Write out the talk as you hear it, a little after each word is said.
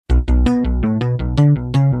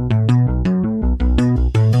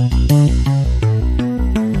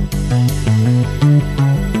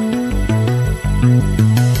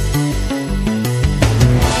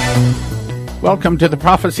Welcome to the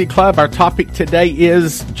Prophecy Club. Our topic today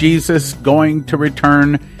is Jesus going to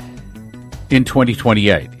return in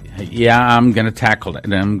 2028. Yeah, I'm going to tackle it,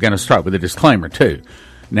 and I'm going to start with a disclaimer, too.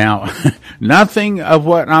 Now, nothing of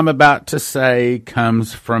what I'm about to say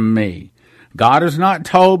comes from me. God has not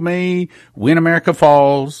told me when America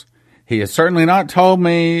falls. He has certainly not told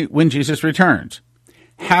me when Jesus returns.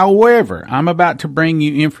 However, I'm about to bring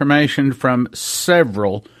you information from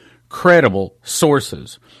several credible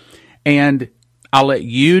sources. And I'll let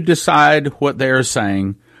you decide what they're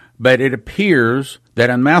saying, but it appears that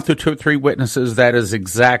in the mouth of 2 or 3 witnesses, that is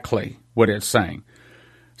exactly what it's saying.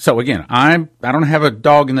 So again, I don't have a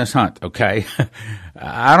dog in this hunt, okay?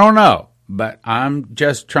 I don't know, but I'm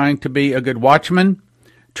just trying to be a good watchman,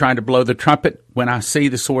 trying to blow the trumpet when I see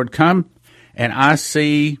the sword come, and I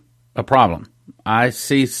see a problem. I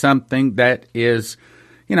see something that is,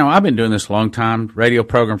 I've been doing this a long time, radio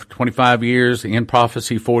program for 25 years, in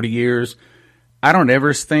prophecy 40 years. I don't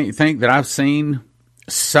ever think that I've seen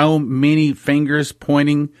so many fingers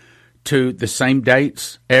pointing to the same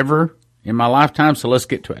dates ever in my lifetime, so let's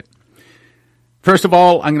get to it. First of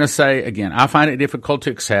all, I'm going to say, again, I find it difficult to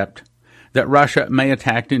accept that Russia may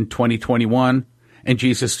attack in 2021 and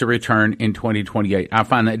Jesus to return in 2028. I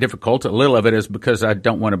find that difficult. A little of it is because I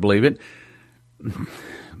don't want to believe it.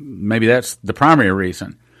 Maybe that's the primary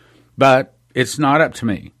reason. But it's not up to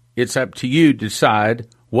me. It's up to you to decide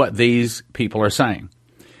what these people are saying.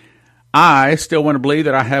 I still want to believe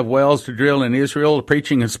that I have wells to drill in Israel,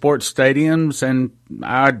 preaching in sports stadiums, and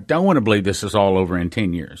I don't want to believe this is all over in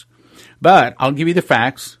 10 years. But I'll give you the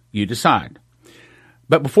facts. You decide.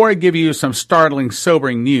 But before I give you some startling,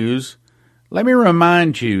 sobering news, let me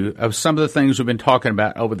remind you of some of the things we've been talking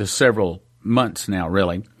about over the several months now,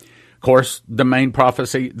 really. Of course, the main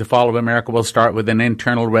prophecy, the fall of America, will start with an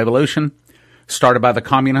internal revolution started by the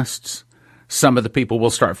communists. Some of the people will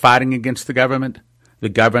start fighting against the government. The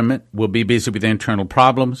government will be busy with internal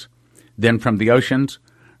problems. Then from the oceans,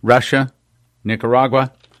 Russia,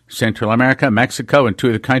 Nicaragua, Central America, Mexico, and 2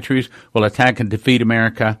 other countries will attack and defeat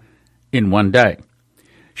America in one day.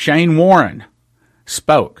 Shane Warren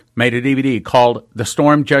made a DVD called The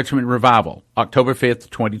Storm Judgment Revival, October 5th,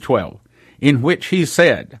 2012, in which he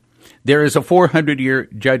said, there is a 400-year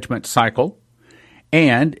judgment cycle,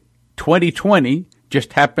 and 2020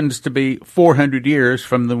 just happens to be 400 years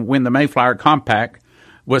from when the Mayflower Compact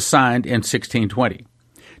was signed in 1620.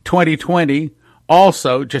 2020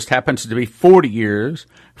 also just happens to be 40 years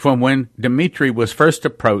from when Dmitry was first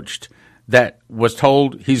approached that was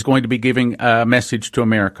told he's going to be giving a message to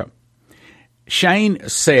America. Shane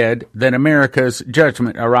said that America's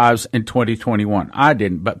judgment arrives in 2021. I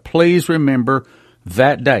didn't, but please remember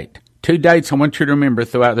that date. 2 dates I want you to remember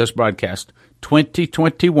throughout this broadcast,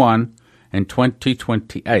 2021 and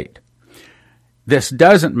 2028. This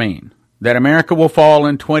doesn't mean that America will fall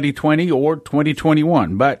in 2020 or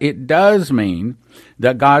 2021, but it does mean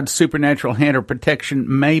that God's supernatural hand of protection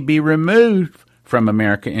may be removed from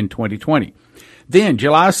America in 2020. Then,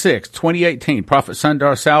 July 6, 2018, Prophet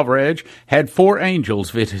Sundar Selvaraj had 4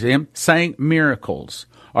 angels visit him, saying miracles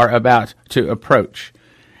are about to approach.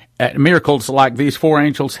 Miracles like these 4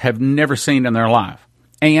 angels have never seen in their life.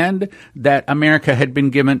 And that America had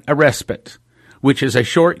been given a respite, which is a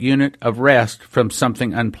short unit of rest from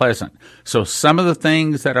something unpleasant. So some of the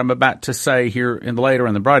things that I'm about to say here later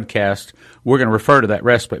in the broadcast, we're going to refer to that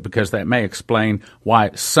respite because that may explain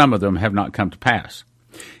why some of them have not come to pass.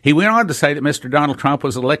 He went on to say that Mr. Donald Trump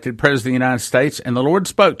was elected President of the United States, and the Lord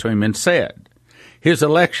spoke to him and said, his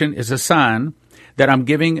election is a sign that I'm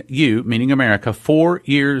giving you, meaning America, 4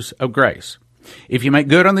 years of grace. If you make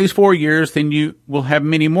good on these 4 years, then you will have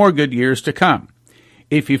many more good years to come.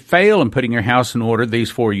 If you fail in putting your house in order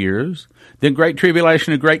these 4 years, then great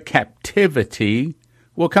tribulation and great captivity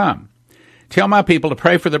will come. Tell my people to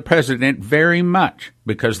pray for the president very much,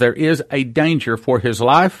 because there is a danger for his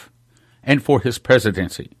life and for his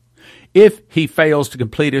presidency. If he fails to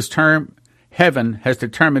complete his term, heaven has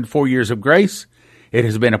determined 4 years of grace. It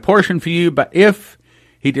has been apportioned for you, but if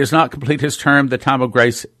he does not complete his term, the time of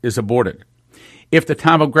grace is aborted. If the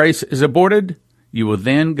time of grace is aborted, you will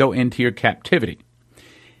then go into your captivity.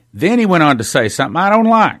 Then he went on to say something I don't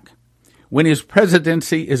like. When his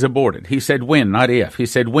presidency is aborted, he said when, not if. He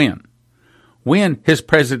said when. When his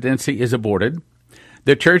presidency is aborted,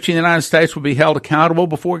 the church in the United States will be held accountable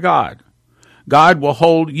before God. God will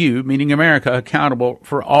hold you, meaning America, accountable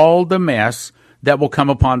for all the mess that will come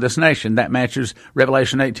upon this nation. That matches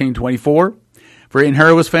Revelation 18:24. For in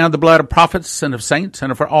her was found the blood of prophets and of saints,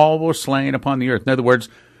 and for all were slain upon the earth. In other words,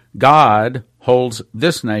 God holds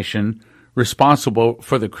this nation responsible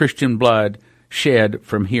for the Christian blood shed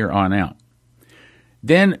from here on out.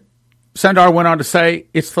 Then Sundar went on to say,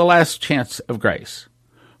 it's the last chance of grace.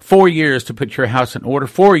 4 years to put your house in order,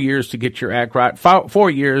 4 years to get your act right, 4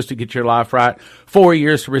 years to get your life right, 4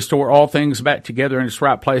 years to restore all things back together in its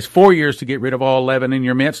right place, 4 years to get rid of all leaven in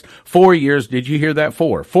your midst, 4 years, did you hear that?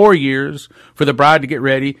 4 years for the bride to get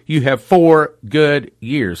ready. You have 4 good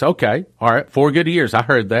years. Okay, all right, 4 good years. I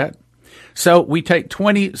heard that. So we take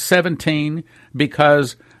 2017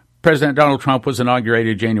 because President Donald Trump was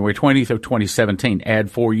inaugurated January 20th of 2017. Add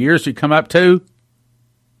 4 years, you come up to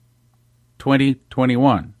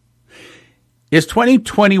 2021. Is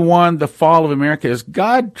 2021 the fall of America? Is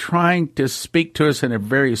God trying to speak to us in a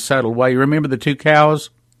very subtle way? You remember the 2 cows?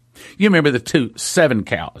 You remember the 7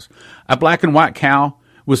 cows. A black and white cow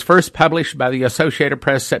was first published by the Associated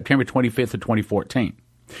Press September 25th of 2014.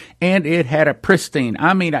 And it had a pristine,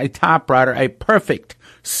 a typewriter, a perfect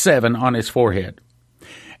 7 on its forehead.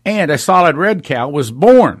 And a solid red cow was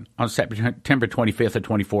born on September 25th of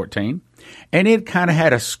 2014, and it kind of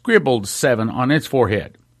had a scribbled 7 on its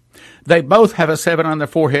forehead. They both have a 7 on their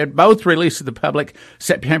forehead, both released to the public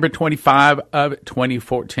September 25 of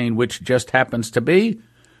 2014, which just happens to be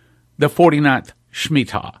the 49th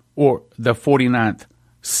Shemitah, or the 49th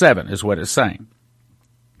 7 is what it's saying.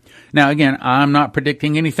 Now, again, I'm not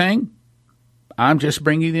predicting anything. I'm just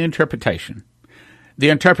bringing you the interpretation. The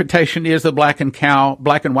interpretation is the black and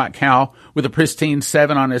white cow with a pristine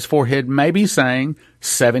 7 on his forehead may be saying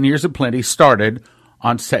 7 years of plenty started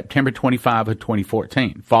on September 25 of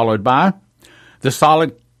 2014, followed by the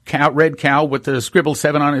solid red cow with the scribbled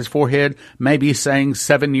 7 on his forehead may be saying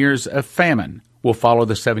 7 years of famine will follow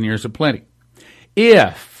the 7 years of plenty.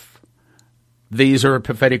 If these are a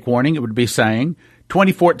prophetic warning, it would be saying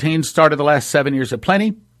 2014 started the last 7 years of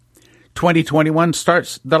plenty. 2021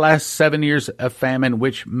 starts the last 7 years of famine,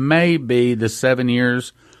 which may be the 7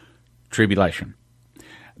 years tribulation.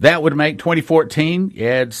 That would make 2014,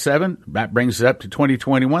 add 7, that brings it up to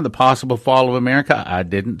 2021, the possible fall of America. I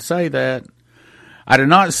didn't say that. I did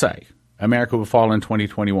not say America will fall in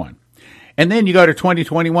 2021. And then you go to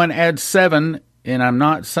 2021, add 7, and I'm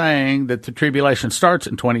not saying that the tribulation starts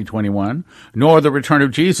in 2021, nor the return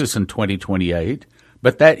of Jesus in 2028,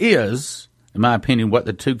 but that is, in my opinion, what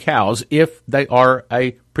the 2 cows, if they are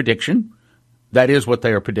a prediction, that is what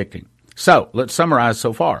they are predicting. So, let's summarize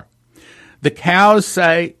so far. The cows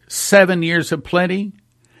say 7 years of plenty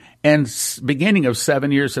and beginning of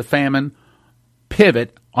 7 years of famine,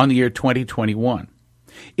 pivot on the year 2021.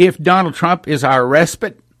 If Donald Trump is our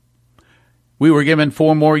respite, we were given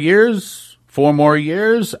 4 more years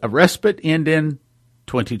of respite end in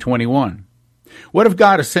 2021. What if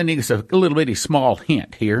God is sending us a little bitty small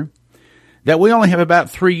hint here that we only have about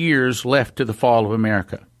 3 years left to the fall of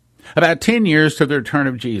America, about 10 years to the return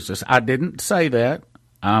of Jesus? I didn't say that.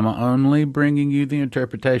 I'm only bringing you the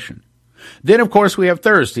interpretation. Then, of course, we have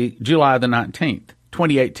Thursday, July the 19th,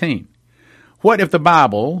 2018. What if the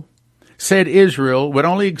Bible said Israel would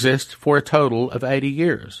only exist for a total of 80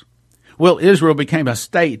 years? Well, Israel became a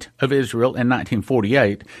state of Israel in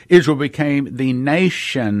 1948. Israel became the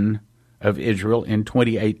nation of Israel in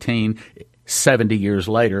 2018, 70 years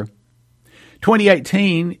later.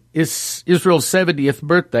 2018 is Israel's 70th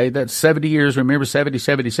birthday. That's 70 years. Remember, 70,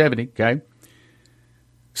 70, 70, okay?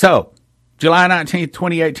 So, July 19th,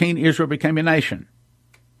 2018, Israel became a nation.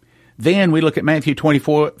 Then we look at Matthew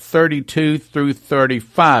 24, 32 through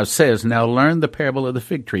 35. Says, now learn the parable of the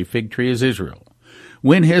fig tree. Fig tree is Israel.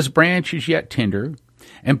 When his branch is yet tender,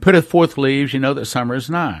 and putteth forth leaves, you know that summer is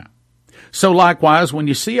nigh. So likewise, when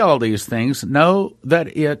you see all these things, know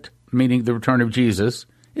that it, meaning the return of Jesus,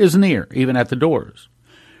 is near, even at the doors.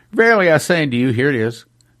 Verily I say unto you, here it is,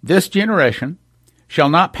 this generation shall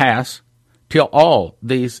not pass till all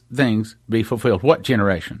these things be fulfilled. What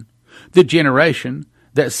generation? The generation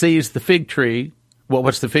that sees the fig tree. Well,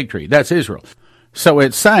 what's the fig tree? That's Israel. So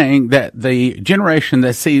it's saying that the generation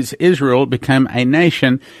that sees Israel become a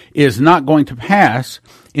nation is not going to pass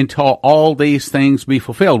until all these things be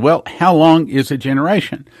fulfilled. Well, how long is a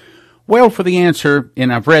generation? Well, for the answer,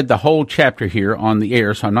 and I've read the whole chapter here on the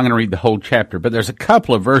air, so I'm not going to read the whole chapter, but there's a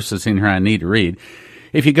couple of verses in here I need to read.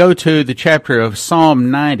 If you go to the chapter of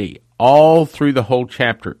Psalm 90, all through the whole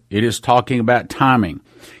chapter, it is talking about timing.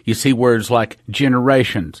 You see words like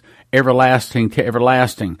generations, everlasting to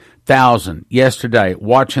everlasting, thousand, yesterday,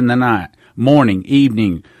 watching the night, morning,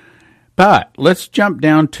 evening. But let's jump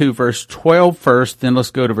down to verse 12 first, then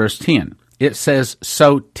let's go to verse 10. It says,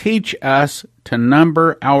 so teach us to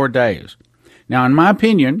number our days. Now, in my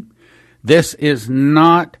opinion, this is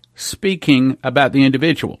not speaking about the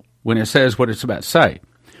individual when it says what it's about to say.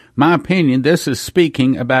 My opinion, this is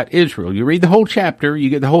speaking about Israel. You read the whole chapter, you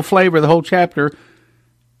get the whole flavor of the whole chapter,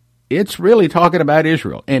 it's really talking about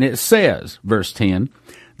Israel. And it says, verse 10,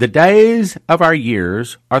 the days of our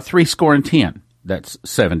years are 70. That's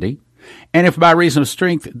 70. And if by reason of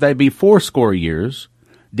strength they be 80 years,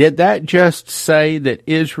 did that just say that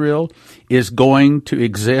Israel is going to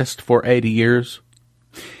exist for 80 years?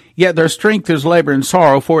 Yet their strength is labor and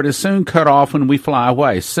sorrow, for it is soon cut off when we fly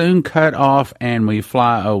away. Soon cut off and we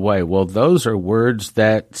fly away. Well, those are words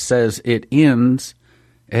that says it ends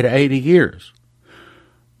at 80 years.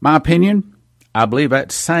 My opinion, I believe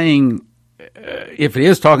that's saying, if it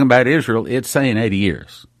is talking about Israel, it's saying 80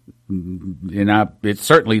 years. And it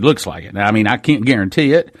certainly looks like it. I mean, I can't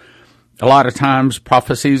guarantee it. A lot of times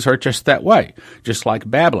prophecies are just that way. Just like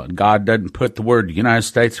Babylon. God doesn't put the word United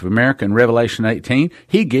States of America in Revelation 18.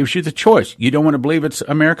 He gives you the choice. You don't want to believe it's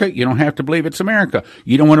America? You don't have to believe it's America.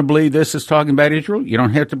 You don't want to believe this is talking about Israel? You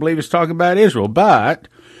don't have to believe it's talking about Israel. But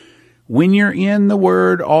when you're in the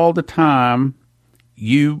word all the time,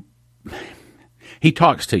 he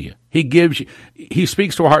talks to you. He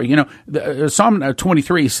speaks to our heart. You know, Psalm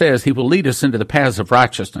 23 says he will lead us into the paths of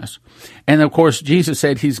righteousness. And of course, Jesus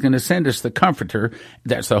said he's going to send us the Comforter,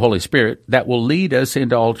 that's the Holy Spirit, that will lead us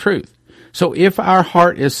into all truth. So if our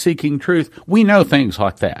heart is seeking truth, we know things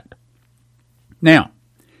like that. Now,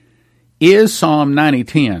 is Psalm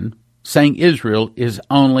 90:10 saying Israel is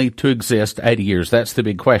only to exist 80 years? That's the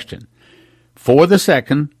big question. For the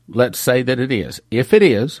second, let's say that it is. If it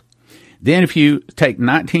is, then if you take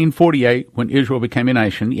 1948, when Israel became a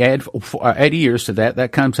nation, you add 80 years to that,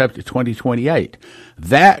 that comes up to 2028.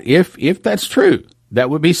 That, if that's true,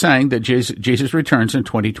 that would be saying that Jesus returns in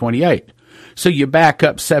 2028. So you back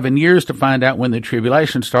up 7 years to find out when the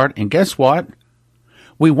tribulation starts, and guess what?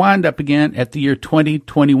 We wind up again at the year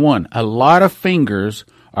 2021. A lot of fingers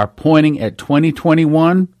are pointing at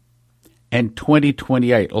 2021 and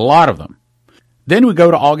 2028, a lot of them. Then we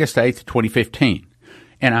go to August 8th, 2015.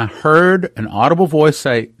 And I heard an audible voice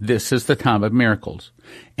say, this is the time of miracles.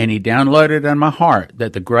 And he downloaded on my heart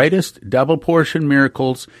that the greatest double portion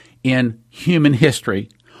miracles in human history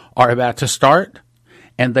are about to start,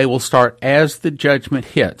 and they will start as the judgment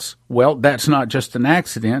hits. Well, that's not just an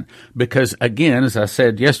accident, because again, as I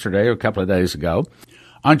said yesterday or a couple of days ago,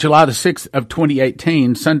 on July the 6th of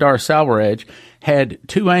 2018, Sundar Selvaraj had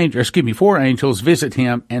 4 angels visit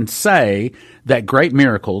him and say that great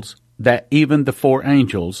miracles that even the 4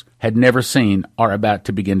 angels had never seen are about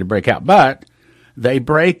to begin to break out. But they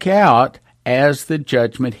break out as the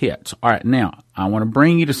judgment hits. All right, now, I want to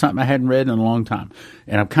bring you to something I hadn't read in a long time.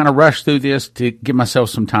 And I've kind of rushed through this to give myself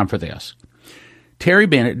some time for this. Terry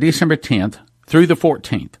Bennett, December 10th through the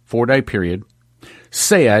 14th, 4-day period,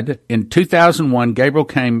 said in 2001, Gabriel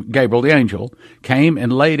the angel, came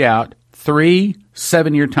and laid out 3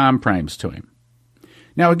 7-year time frames to him.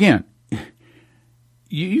 Now, again,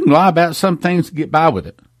 you can lie about some things to get by with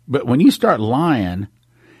it. But when you start lying,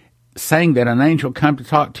 saying that an angel come to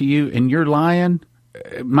talk to you and you're lying,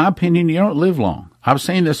 in my opinion, you don't live long. I've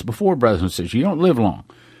seen this before, brothers and sisters. You don't live long.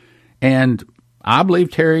 And I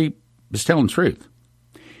believe Terry is telling the truth.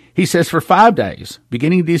 He says, for 5 days,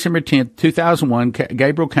 beginning December 10th, 2001,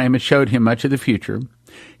 Gabriel came and showed him much of the future.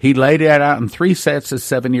 He laid it out in 3 sets of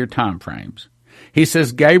 7-year time frames. He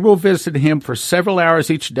says, Gabriel visited him for several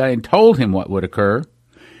hours each day and told him what would occur,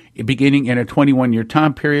 beginning in a 21-year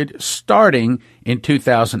time period, starting in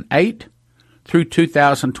 2008 through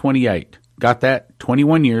 2028. Got that?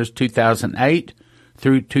 21 years, 2008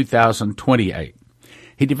 through 2028.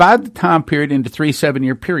 He divided the time period into 3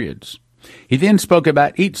 7-year periods. He then spoke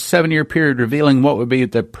about each 7-year period, revealing what would be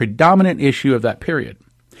the predominant issue of that period.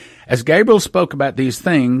 As Gabriel spoke about these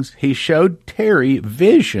things, he showed Terry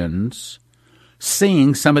visions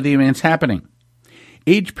seeing some of the events happening.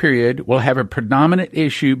 Each period will have a predominant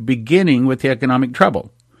issue, beginning with the economic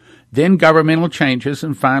trouble, then governmental changes,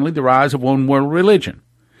 and finally the rise of one world religion.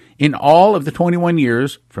 In all of the 21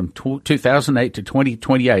 years from 2008 to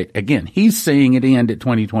 2028, again, he's seeing it end at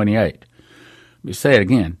 2028. Let me say it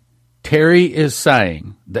again. Terry is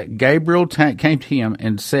saying that Gabriel came to him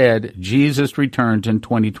and said Jesus returns in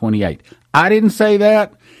 2028. I didn't say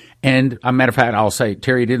that, and a matter of fact, I'll say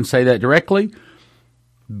Terry didn't say that directly,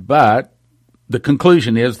 but the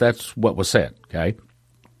conclusion is that's what was said, okay?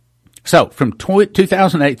 So from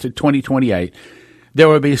 2008 to 2028, there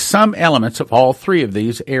will be some elements of all 3 of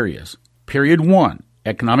these areas. Period 1,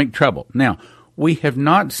 economic trouble. Now, we have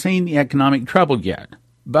not seen the economic trouble yet,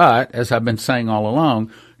 but as I've been saying all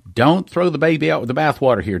along, don't throw the baby out with the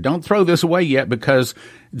bathwater here. Don't throw this away yet, because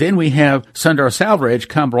then we have Sundar Selvaraj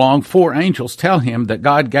come along, 4 angels tell him that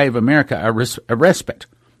God gave America a respite.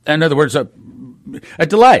 In other words, a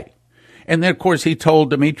delay. And then, of course, he told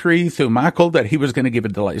Dmitry through Michael that he was going to give a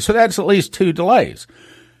delay. So that's at least 2 delays.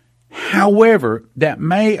 However, that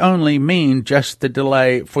may only mean just the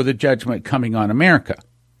delay for the judgment coming on America.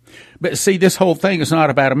 But see, this whole thing is not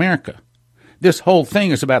about America. This whole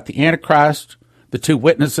thing is about the Antichrist, the two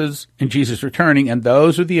witnesses, and Jesus returning, and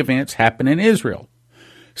those are the events happen in Israel.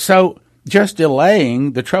 So just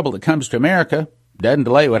delaying the trouble that comes to America doesn't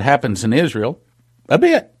delay what happens in Israel a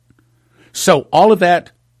bit. So all of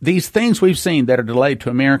that, these things we've seen that are delayed to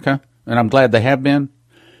America, and I'm glad they have been,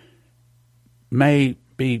 may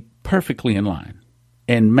be perfectly in line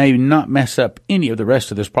and may not mess up any of the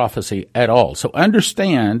rest of this prophecy at all. So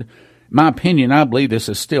understand, my opinion, I believe this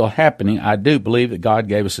is still happening. I do believe that God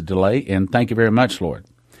gave us a delay, and thank you very much, Lord.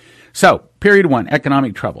 So, period 1,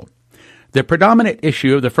 economic trouble. The predominant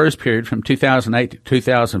issue of the first period from 2008 to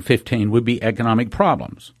 2015 would be economic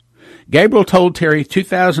problems. Gabriel told Terry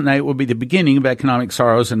 2008 will be the beginning of economic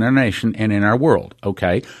sorrows in our nation and in our world.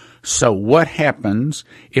 Okay, so what happens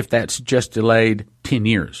if that's just delayed 10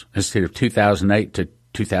 years instead of 2008 to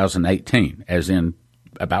 2018, as in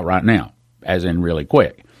about right now, as in really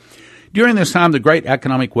quick? During this time, the great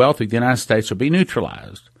economic wealth of the United States will be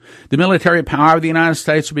neutralized. The military power of the United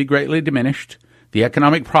States will be greatly diminished. The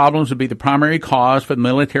economic problems would be the primary cause for the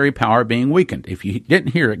military power being weakened. If you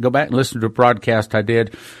didn't hear it, go back and listen to a broadcast I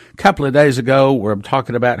did a couple of days ago where I'm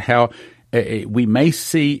talking about how we may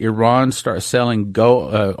see Iran start selling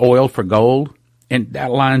oil for gold, and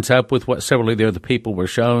that lines up with what several of the other people were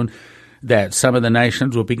shown, that some of the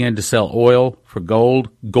nations will begin to sell oil for gold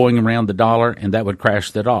going around the dollar, and that would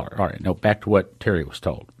crash the dollar. All right, now back to what Terry was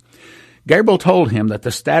told. Gabriel told him that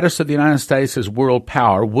the status of the United States as world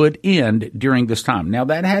power would end during this time. Now,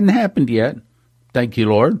 that hadn't happened yet, thank you,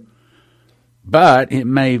 Lord, but it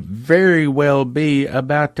may very well be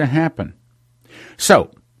about to happen.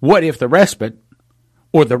 So, what if the respite,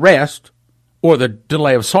 or the rest, or the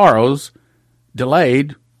delay of sorrows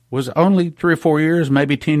delayed was only 3 or 4 years,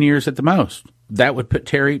 maybe 10 years at the most? That would put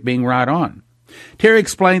Terry being right on. Terry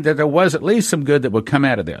explained that there was at least some good that would come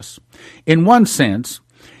out of this. In one sense,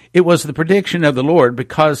 it was the prediction of the Lord,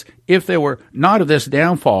 because if there were not of this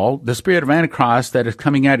downfall, the spirit of Antichrist that is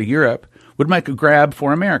coming out of Europe would make a grab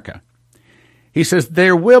for America. He says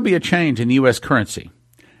there will be a change in the U.S. currency.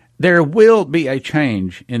 There will be a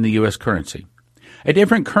change in the U.S. currency. A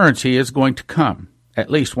different currency is going to come,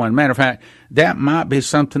 at least one. Matter of fact, that might be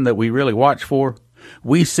something that we really watch for.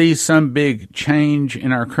 We see some big change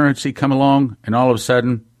in our currency come along, and all of a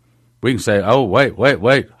sudden we can say, oh, wait,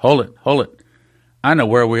 hold it. I know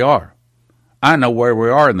where we are. I know where we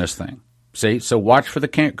are in this thing. See, so watch for the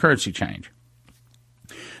currency change.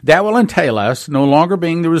 That will entail us no longer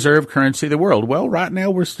being the reserve currency of the world. Well, right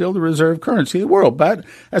now we're still the reserve currency of the world. But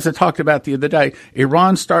as I talked about the other day,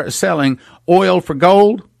 Iran starts selling oil for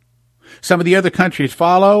gold. Some of the other countries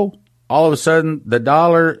follow. All of a sudden, the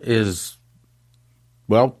dollar is,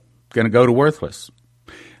 well, going to go to worthless.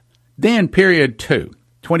 Then period 2,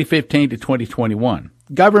 2015 to 2021.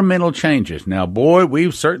 Governmental changes. Now, boy,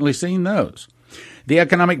 we've certainly seen those. The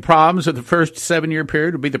economic problems of the first 7-year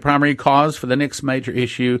period will be the primary cause for the next major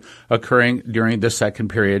issue occurring during the second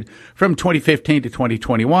period. From 2015 to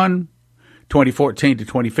 2021, 2014 to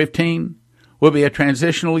 2015 will be a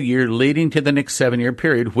transitional year leading to the next 7-year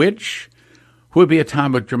period, which will be a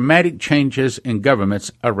time of dramatic changes in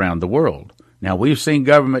governments around the world. Now, we've seen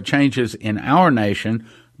government changes in our nation,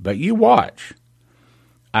 but you watch.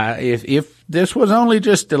 If this was only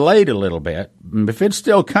just delayed a little bit, if it's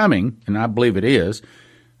still coming, and I believe it is,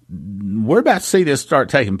 we're about to see this start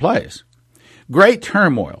taking place. Great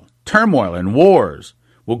turmoil and wars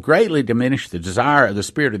will greatly diminish the desire of the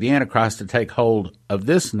spirit of the Antichrist to take hold of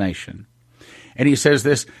this nation. And he says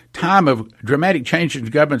this time of dramatic changes in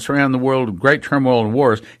governments around the world, great turmoil and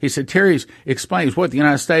wars. He said, Terry explains what the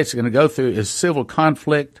United States is going to go through is civil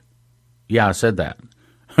conflict. Yeah, I said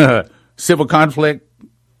that. Civil conflict.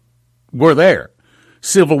 We're there.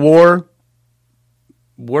 Civil war,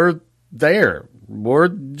 we're there. We're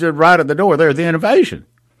right at the door. There's the invasion.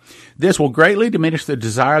 This will greatly diminish the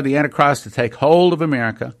desire of the Antichrist to take hold of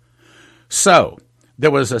America. So,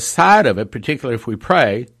 there was a side of it, particularly if we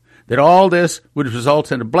pray, that all this would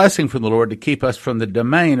result in a blessing from the Lord to keep us from the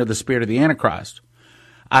domain of the spirit of the Antichrist.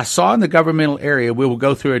 I saw in the governmental area we will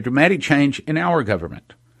go through a dramatic change in our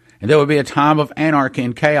government, and there will be a time of anarchy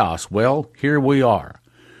and chaos. Well, here we are.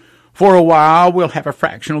 For a while, we'll have a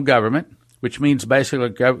fractional government, which means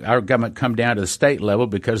basically our government come down to the state level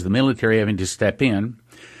because the military having to step in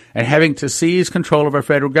and having to seize control of our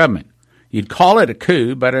federal government. You'd call it a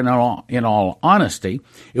coup, but in all honesty,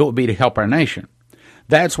 it will be to help our nation.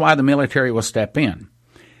 That's why the military will step in.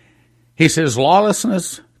 He says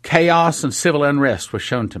lawlessness, chaos, and civil unrest was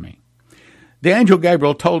shown to me. The angel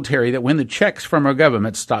Gabriel told Terry that when the checks from our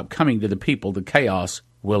government stop coming to the people, the chaos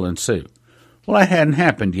will ensue. Well, that hadn't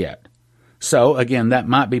happened yet. So, again, that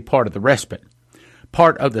might be part of the respite,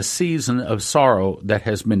 part of the season of sorrow that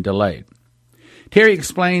has been delayed. Terry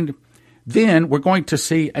explained, then we're going to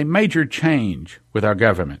see a major change with our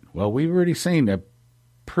government. Well, we've already seen a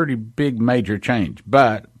pretty big major change,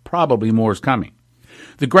 but probably more is coming.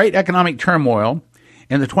 The great economic turmoil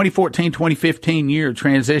in the 2014-2015 year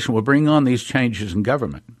transition will bring on these changes in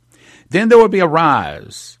government. Then there will be a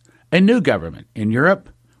rise, a new government in Europe,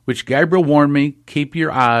 which Gabriel warned me, keep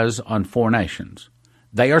your eyes on 4 nations.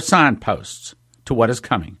 They are signposts to what is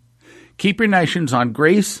coming. Keep your nations on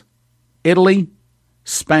Greece, Italy,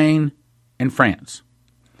 Spain, and France.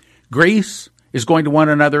 Greece is going to want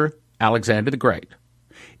another Alexander the Great.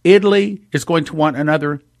 Italy is going to want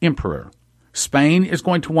another emperor. Spain is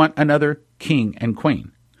going to want another king and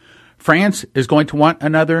queen. France is going to want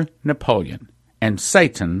another Napoleon. And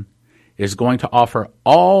Satan is going to offer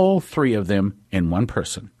all 3 of them in one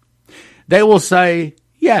person. They will say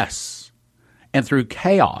yes, and through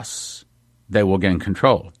chaos, they will gain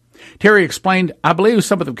control. Terry explained, I believe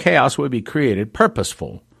some of the chaos will be created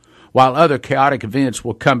purposeful, while other chaotic events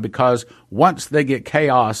will come because once they get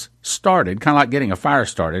chaos started, kind of like getting a fire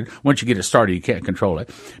started, once you get it started, you can't control it.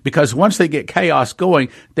 Because once they get chaos going,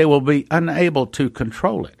 they will be unable to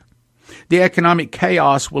control it. The economic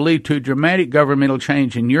chaos will lead to dramatic governmental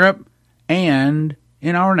change in Europe and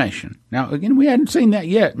in our nation. Now, again, we hadn't seen that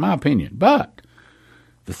yet, in my opinion. But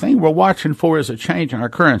the thing we're watching for is a change in our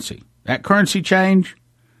currency. That currency change,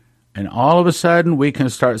 and all of a sudden we can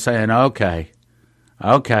start saying, okay,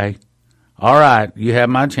 all right, you have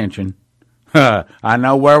my attention. I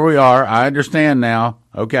know where we are. I understand now.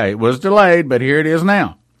 Okay, it was delayed, but here it is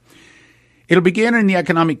now. It'll begin in the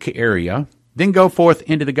economic area, then go forth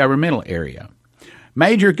into the governmental area.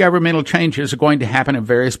 Major governmental changes are going to happen in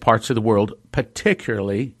various parts of the world,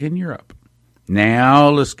 particularly in Europe. Now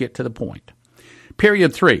let's get to the point.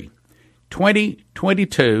 Period 3,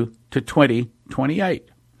 2022 to 2028.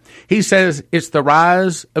 He says it's the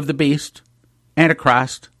rise of the beast,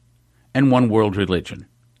 Antichrist, and one world religion.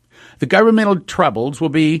 The governmental troubles will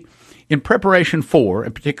be in preparation for,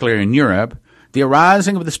 in particular in Europe, the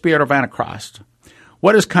arising of the spirit of Antichrist.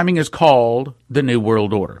 What is coming is called the New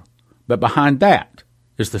World Order. But behind that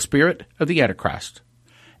is the spirit of the Antichrist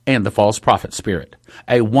and the false prophet spirit,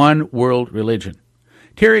 a one world religion.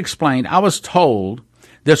 Terry explained, I was told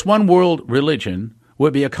this one world religion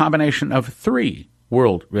would be a combination of 3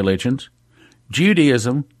 world religions,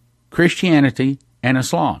 Judaism, Christianity, and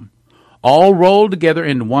Islam, all rolled together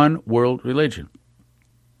in one world religion.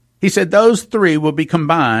 He said those 3 will be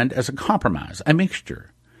combined as a compromise, a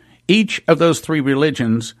mixture. Each of those 3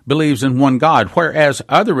 religions believes in one God, whereas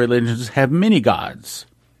other religions have many gods.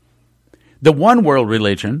 The one world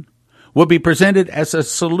religion will be presented as a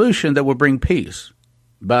solution that will bring peace,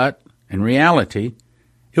 but in reality,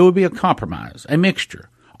 it will be a compromise, a mixture,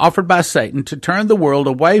 offered by Satan to turn the world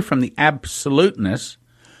away from the absoluteness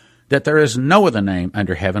that there is no other name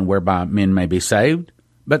under heaven whereby men may be saved,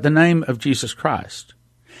 but the name of Jesus Christ.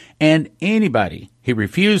 And anybody who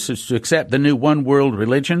refuses to accept the new one world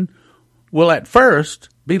religion will at first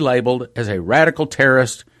be labeled as a radical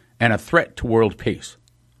terrorist and a threat to world peace.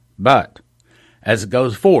 But as it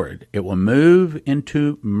goes forward, it will move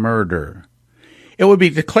into murder. It will be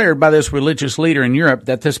declared by this religious leader in Europe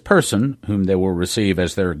that this person, whom they will receive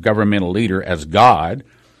as their governmental leader as God,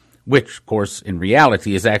 which, of course, in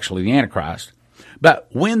reality is actually the Antichrist, but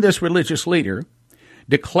when this religious leader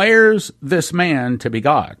declares this man to be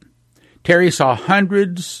God, Terry saw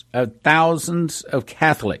hundreds of thousands of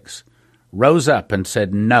Catholics rose up and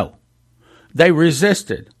said no. They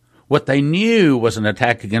resisted what they knew was an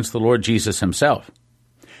attack against the Lord Jesus himself.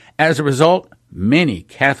 As a result, many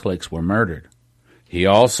Catholics were murdered. He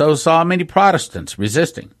also saw many Protestants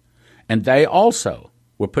resisting, and they also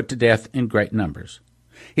were put to death in great numbers.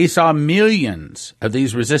 He saw millions of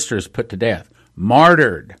these resistors put to death,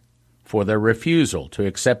 martyred for their refusal to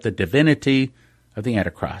accept the divinity of the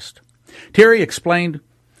Antichrist. Terry explained,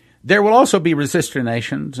 there will also be resistor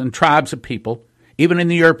nations and tribes of people, even in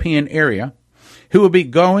the European area, who will be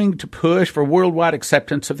going to push for worldwide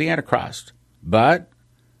acceptance of the Antichrist. But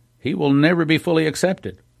he will never be fully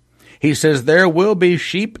accepted. He says there will be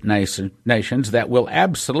sheep nations that will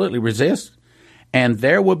absolutely resist, and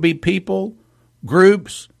there will be people,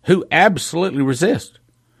 groups, who absolutely resist.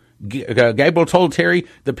 Gabriel told Terry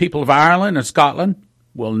the people of Ireland and Scotland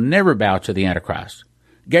will never bow to the Antichrist.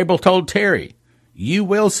 Gabriel told Terry, you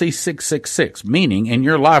will see 666, meaning in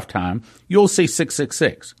your lifetime, you'll see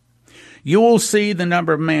 666. You will see the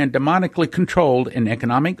number of man demonically controlled in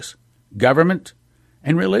economics, government,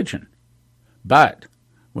 and religion. But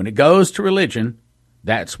when it goes to religion,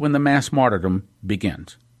 that's when the mass martyrdom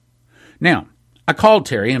begins. Now, I called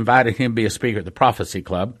Terry, invited him to be a speaker at the Prophecy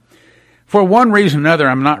Club. For one reason or another,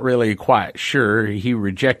 I'm not really quite sure. He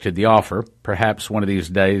rejected the offer. Perhaps one of these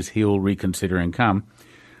days he'll reconsider and come.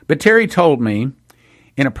 But Terry told me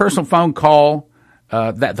in a personal phone call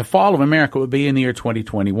that the fall of America would be in the year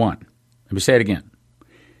 2021. Let me say it again.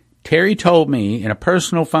 Terry told me in a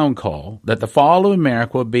personal phone call that the fall of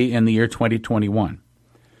America would be in the year 2021.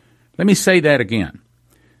 Let me say that again.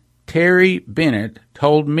 Terry Bennett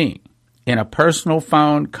told me in a personal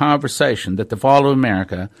phone conversation that the fall of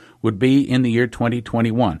America would be in the year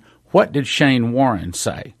 2021. What did Shane Warren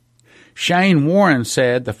say? Shane Warren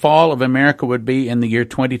said the fall of America would be in the year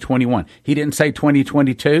 2021. He didn't say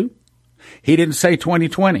 2022. He didn't say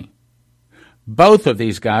 2020. Both of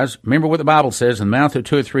these guys, remember what the Bible says, in the mouth of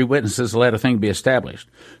two or three witnesses, let a thing be established.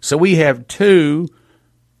 So we have two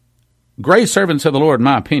great servants of the Lord, in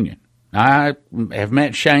my opinion. I have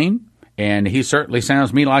met Shane, and he certainly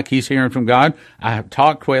sounds to me like he's hearing from God. I have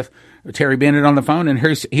talked with Terry Bennett on the phone, and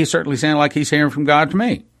he certainly sounds like he's hearing from God to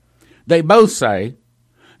me. They both say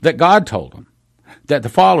that God told them that the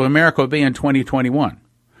fall of America would be in 2021.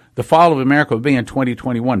 The fall of America would be in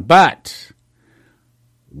 2021. But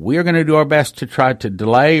we're going to do our best to try to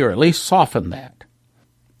delay or at least soften that.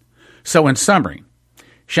 So in summary,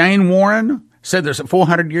 Shane Warren said there's a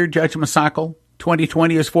 400-year judgment cycle.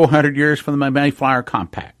 2020 is 400 years from the Mayflower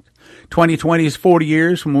Compact. 2020 is 40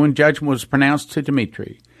 years from when judgment was pronounced to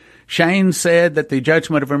Dimitri. Shane said that the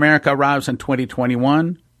judgment of America arrives in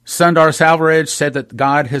 2021. Sundar Selvaraj said that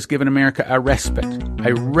God has given America a respite,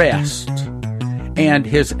 a rest. And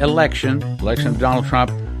his election of Donald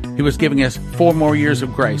Trump, he was giving us 4 more years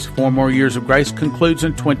of grace. 4 more years of grace concludes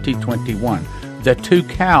in 2021. The two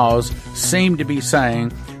cows seem to be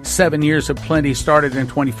saying 7 years of plenty started in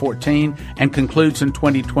 2014 and concludes in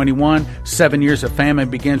 2021. 7 years of famine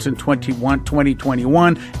begins in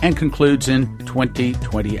 2021 and concludes in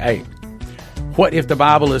 2028. What if the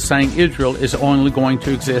Bible is saying Israel is only going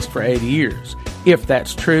to exist for 80 years? If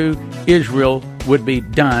that's true, Israel would be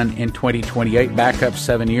done in 2028, back up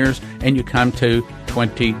 7 years, and you come to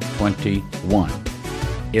 2021.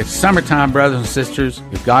 It's summertime, brothers and sisters.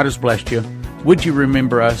 If God has blessed you, would you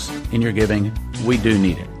remember us in your giving? We do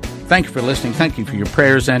need it. Thank you for listening. Thank you for your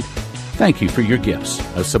prayers, and thank you for your gifts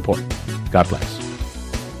of support. God bless.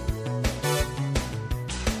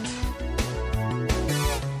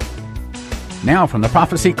 Now from the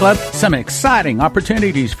Prophecy Club, some exciting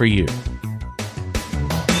opportunities for you.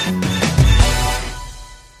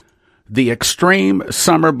 The Extreme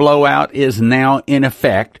Summer Blowout is now in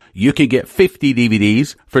effect. You can get 50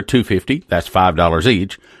 DVDs for $250. That's $5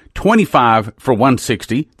 each. 25 for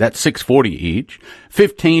 $160. That's $6.40 each.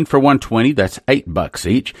 15 for $120. That's $8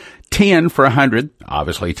 each. 10 for $100.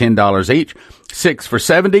 Obviously $10 each. 6 for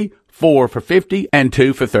 $70. 4 for $50, and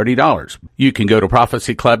 2 for $30. You can go to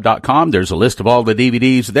prophecyclub.com. There's a list of all the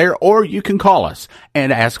DVDs there, or you can call us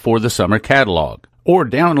and ask for the summer catalog, or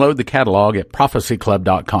download the catalog at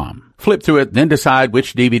prophecyclub.com. Flip through it, then decide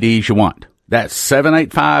which DVDs you want. That's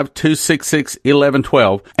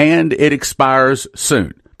 785-266-1112, and it expires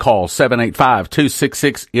soon. Call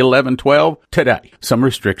 785-266-1112 today. Some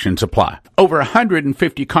restrictions apply. Over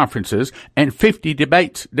 150 conferences and 50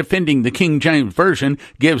 debates defending the King James Version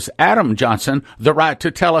gives Adam Johnson the right to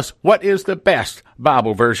tell us what is the best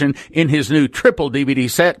Bible version in his new triple DVD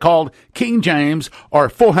set called King James or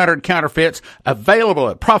 400 Counterfeits, available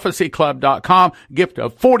at prophecyclub.com. Gift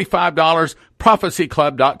of $45,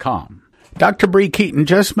 prophecyclub.com. Dr. Bree Keaton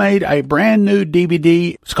just made a brand new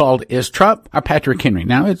DVD. It's called Is Trump or Patrick Henry?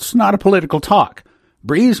 Now, it's not a political talk.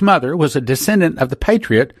 Bree's mother was a descendant of the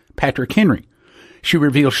patriot Patrick Henry. She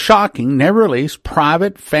reveals shocking, never released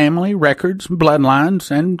private family records,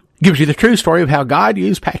 bloodlines, and gives you the true story of how God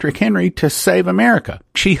used Patrick Henry to save America.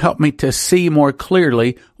 She helped me to see more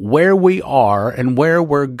clearly where we are and where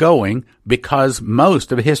we're going, because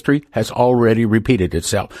most of history has already repeated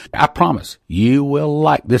itself. I promise you will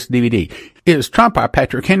like this DVD. Is Trump our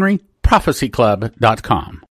Patrick Henry? prophecyclub.com.